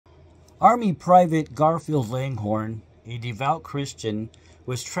Army Private Garfield Langhorn, a devout Christian,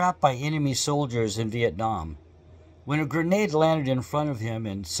 was trapped by enemy soldiers in Vietnam. When a grenade landed in front of him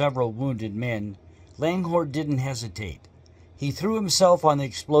and several wounded men, Langhorn didn't hesitate. He threw himself on the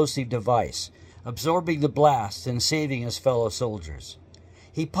explosive device, absorbing the blast and saving his fellow soldiers.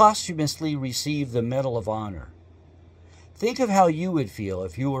 He posthumously received the Medal of Honor. Think of how you would feel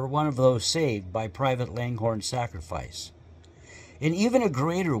if you were one of those saved by Private Langhorn's sacrifice. In even a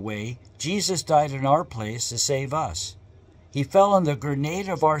greater way, Jesus died in our place to save us. He fell on the grenade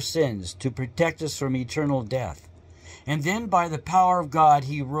of our sins to protect us from eternal death. And then by the power of God,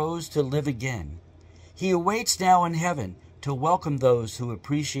 he rose to live again. He awaits now in heaven to welcome those who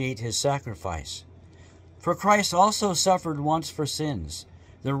appreciate his sacrifice. For Christ also suffered once for sins,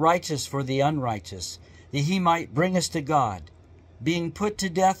 the righteous for the unrighteous, that he might bring us to God, being put to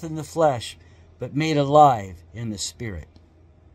death in the flesh, but made alive in the Spirit.